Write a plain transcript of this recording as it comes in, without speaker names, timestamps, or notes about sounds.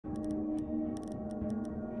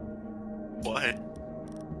What?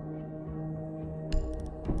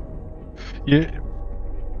 Yeah,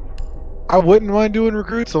 I wouldn't mind doing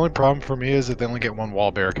recruits. The only problem for me is that they only get one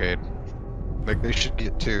wall barricade. Like, they should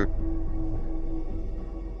get two.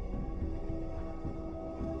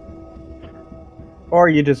 Or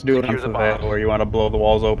you just do it Secure in the surveil bombs. where you want to blow the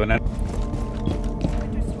walls open. And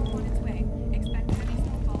Winter storm on its way. Expect heavy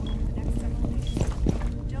snowfall over the next several days.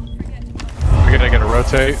 Don't forget to We gotta get a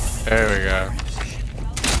rotate. There we go.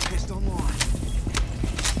 Pissed online.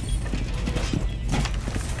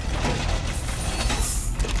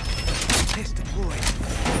 Piss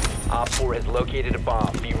deployed. Op 4 has located a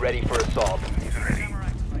bomb. Be ready for assault.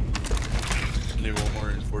 Need one more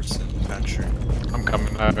reinforcement patcher. I'm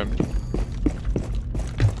coming. I haven't.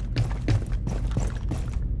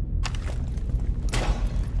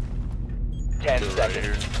 10 Right seconds.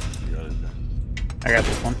 here. You got it. I got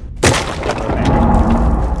this one.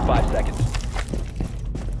 5 seconds.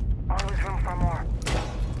 Always room for more.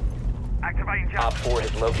 Activating jump. Op 4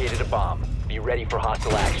 has located a bomb. Be ready for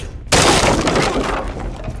hostile action.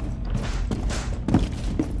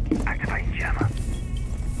 Activating jammer.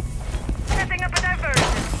 Setting up a diversion.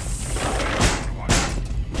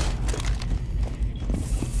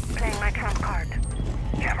 Playing my trump card.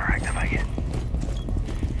 Jammer activated.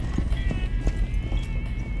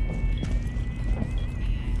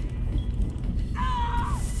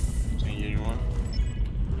 Anyone?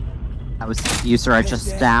 That was user I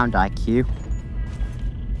just downed, IQ.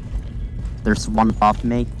 There's one above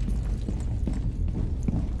me.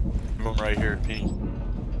 One right here, pink.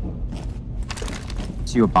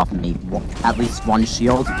 Two above me. At least one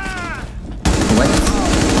shield. Blitz.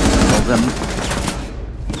 Kill them.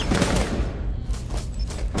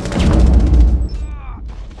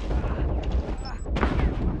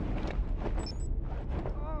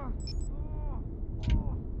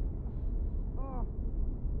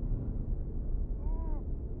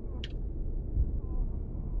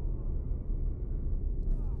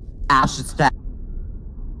 Ash is down.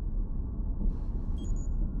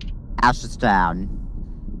 Ash is down.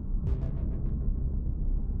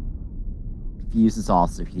 Fuse is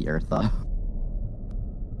also here, though.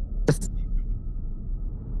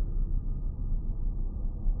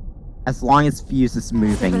 As long as Fuse is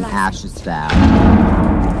moving, Ash is down.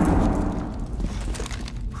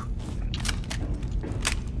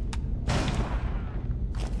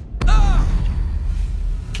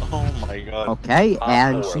 Oh my god. Okay, Op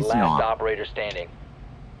and 4, she's last not. operator standing.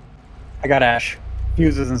 I got Ash.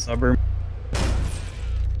 Fuses in suburb.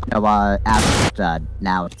 No, Ash is dead.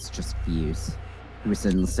 Now it's just Fuse. He was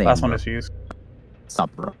in the same Last one is Fuse.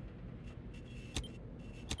 sub-room.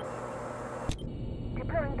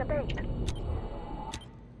 Deploying the bait.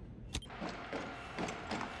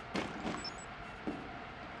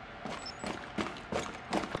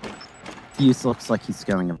 Fuse looks like he's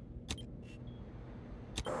going.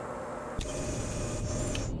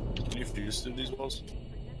 Can you fuse through these walls?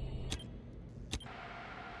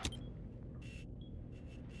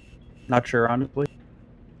 Not sure, honestly.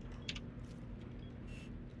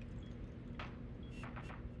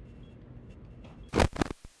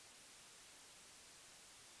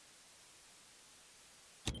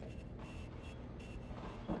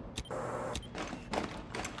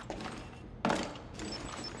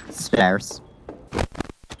 Stairs.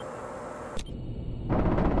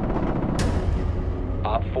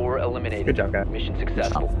 Op 4 eliminated. Good job, guys. Mission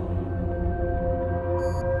successful.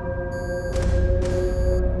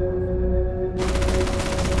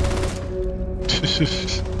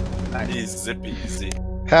 He's zippy easy.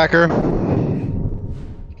 Hacker.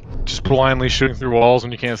 Just blindly shooting through walls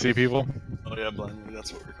when you can't see people. Oh yeah, blindly,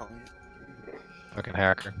 that's what we're calling it. Fucking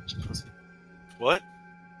hacker. What?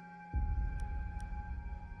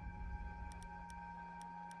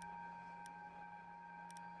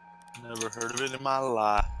 Never heard of it in my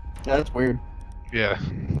life. Yeah, that's weird. Yeah,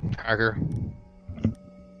 hacker.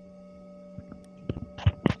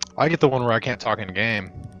 I get the one where I can't talk in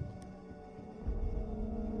game.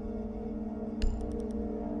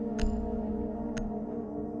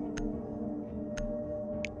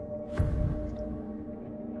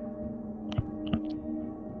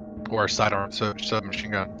 Or a sidearm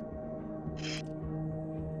submachine gun.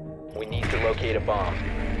 We need to locate a bomb.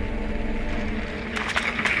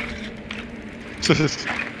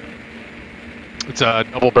 It's a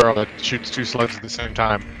double barrel that shoots two slugs at the same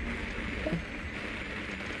time.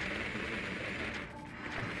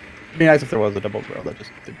 It'd be nice if there was a double barrel that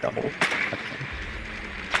just did double.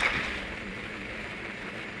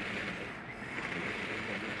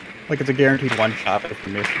 Like it's a guaranteed one shot if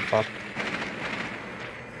you miss the top.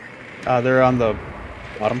 They're on the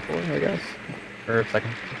bottom floor, I guess. for a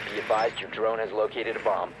second. Be advised your drone has located a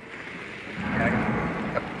bomb.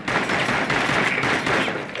 Yep.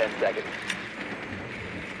 Insertion in 10 seconds.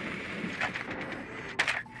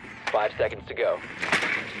 5 seconds to go.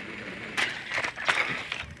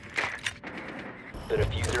 The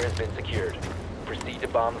diffuser has been secured. Proceed to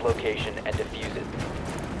bomb's location and defuse it.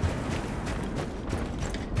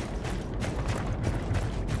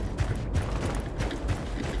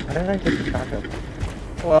 How did I get the shotgun?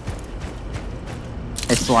 Well,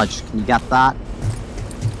 Hey, Sludge, can you get that?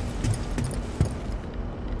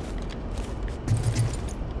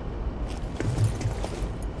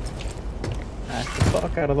 smash the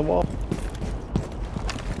fuck out of the wall.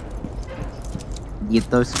 Need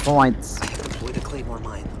those points. Deploy the Claymore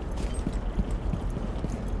mine.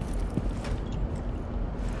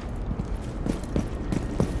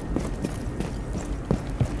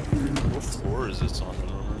 What floor is this on? I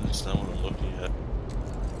don't understand what I'm looking at.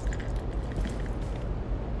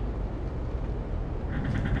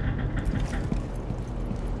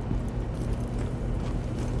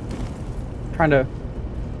 Trying to.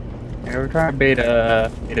 Yeah, we're trying to bait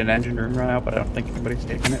an engine room right now, but I don't think anybody's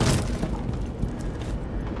taking it.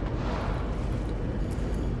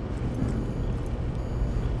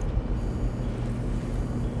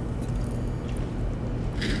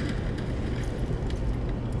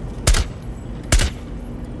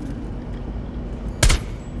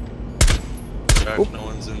 Jack, Oop. no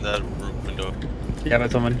one's in that room window. Yeah,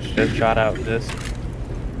 but someone just shot out this.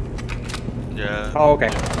 Yeah. Oh, okay.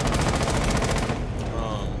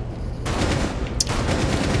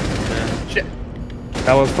 Yeah. Shit.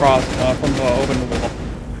 That was Frost from the open wall.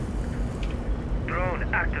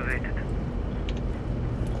 Drone activated.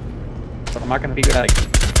 So I'm not gonna be good at it.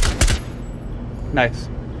 Nice.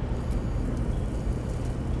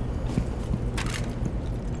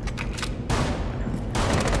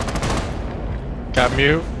 Got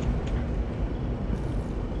mute.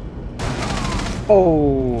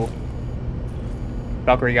 Oh.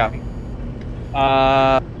 Valkyrie got me.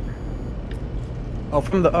 Oh,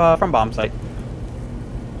 from bomb site.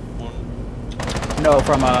 One. No,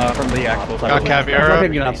 from the actual site. Got caviar I'm up?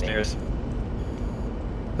 taking it upstairs.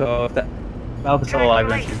 So if that Valkyrie's still alive,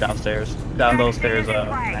 then she's downstairs. Down those stairs.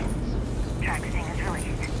 Tracking is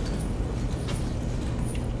released.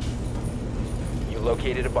 You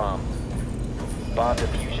located a bomb. Bomb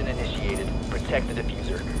diffusion initiated. Protect the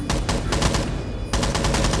diffuser.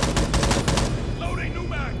 Loading new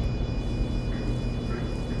mag.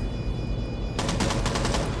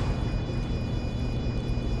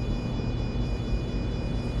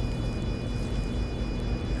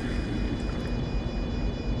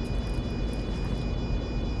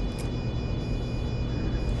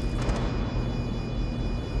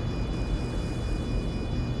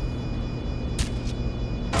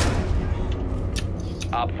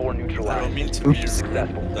 Op 4 I don't neutralized. mean to be rude.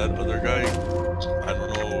 Successful. That other guy, I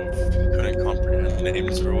don't know if he couldn't comprehend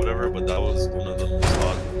names or whatever, but that was one of the most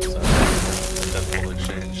odd things in that whole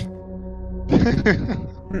exchange.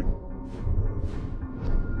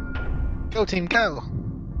 Go team, go!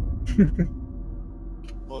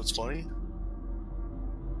 Well, it's funny.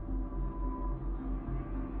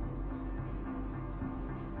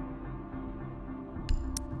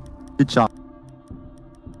 Good job.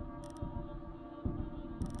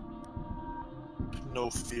 No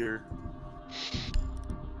fear.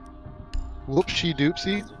 Whoopsie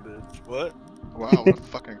doopsie. Sons of a bitch. What? Wow, what a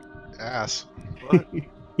fucking ass. What?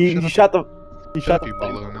 He shot the. He Shut shot up, the you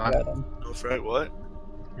balloon knot. No frag? What?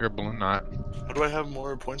 You're a balloon knot. How do I have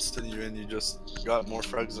more points than you and you just got more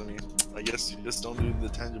frags than me? I guess you just don't do the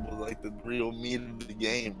tangible, like the real meat of the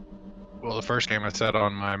game. Well, the first game I set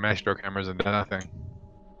on my maestro cameras and did nothing.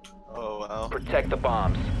 Oh wow. Protect the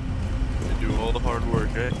bombs. You do all the hard work,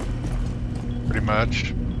 eh? Pretty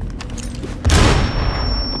much.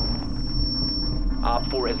 Op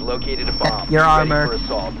 4 has located a bomb. Your Ready armor. for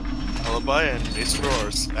assault. Alibi and Maestro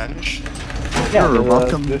are Spanish? Yeah, You're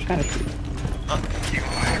welcome. They're Spanish.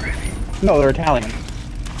 No, they're Italian.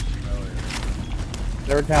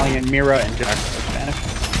 They're Italian. Mira and Jack are Spanish.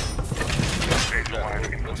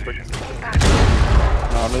 That's pretty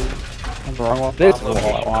No, that's the wrong one. This is Bomb the wall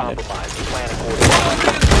I location wanted. compromised. Plan accordingly.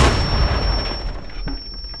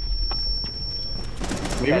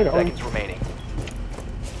 Leave 10 it on. seconds remaining.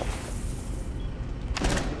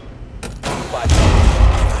 5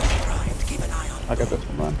 I'll get this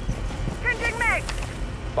one run. Changing mag.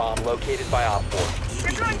 Bomb located by Op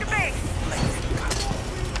 4. Deploying the base.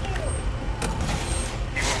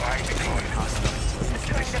 Deploying the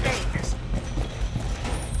base.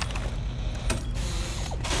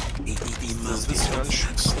 Does this gun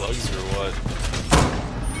shoot slugs or what?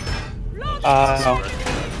 No.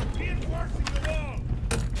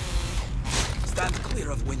 Stand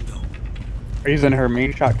clear of window. Are you using her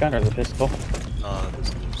main shotgun or the pistol? Nah, this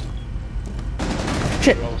is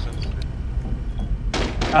Shit!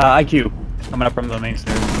 IQ. Coming up from the main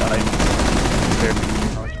stairs.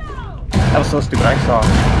 That was so stupid. I saw.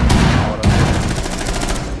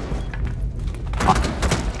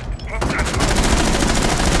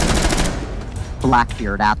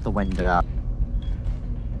 Blackbeard at the window.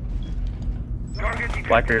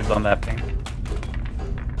 Blackbeard's on that thing.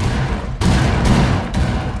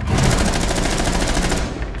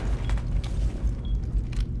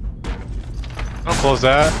 Don't close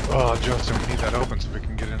that. Oh, Justin, we need that open so we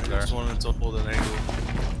can get into I there. just wanted to hold an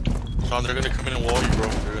angle. Sean, they're gonna come in and wall you, bro.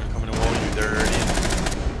 They're gonna come in and wall you. They're already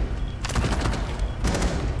in.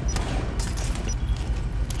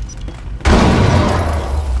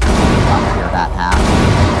 Blackbeard at half.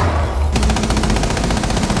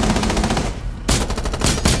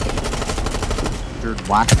 Third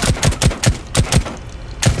west.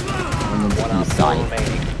 Women's One on east four side.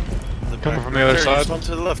 remaining. Coming from the other side. One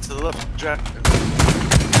to the left, Jack.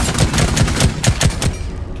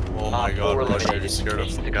 Oh my Op god, 4 bro, you eliminated. scared the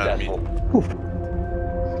Mission fuck out of me. successful.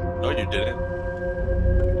 No, you didn't.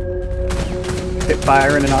 Hit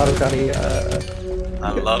fire in an auto shotty.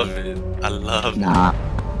 I love it. I love it. Nah,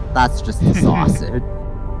 that's just the sausage.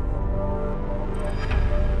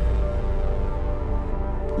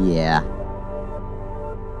 Yeah.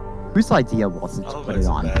 Whose idea was it to Oh, put that's it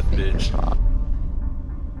a on? bad bitch.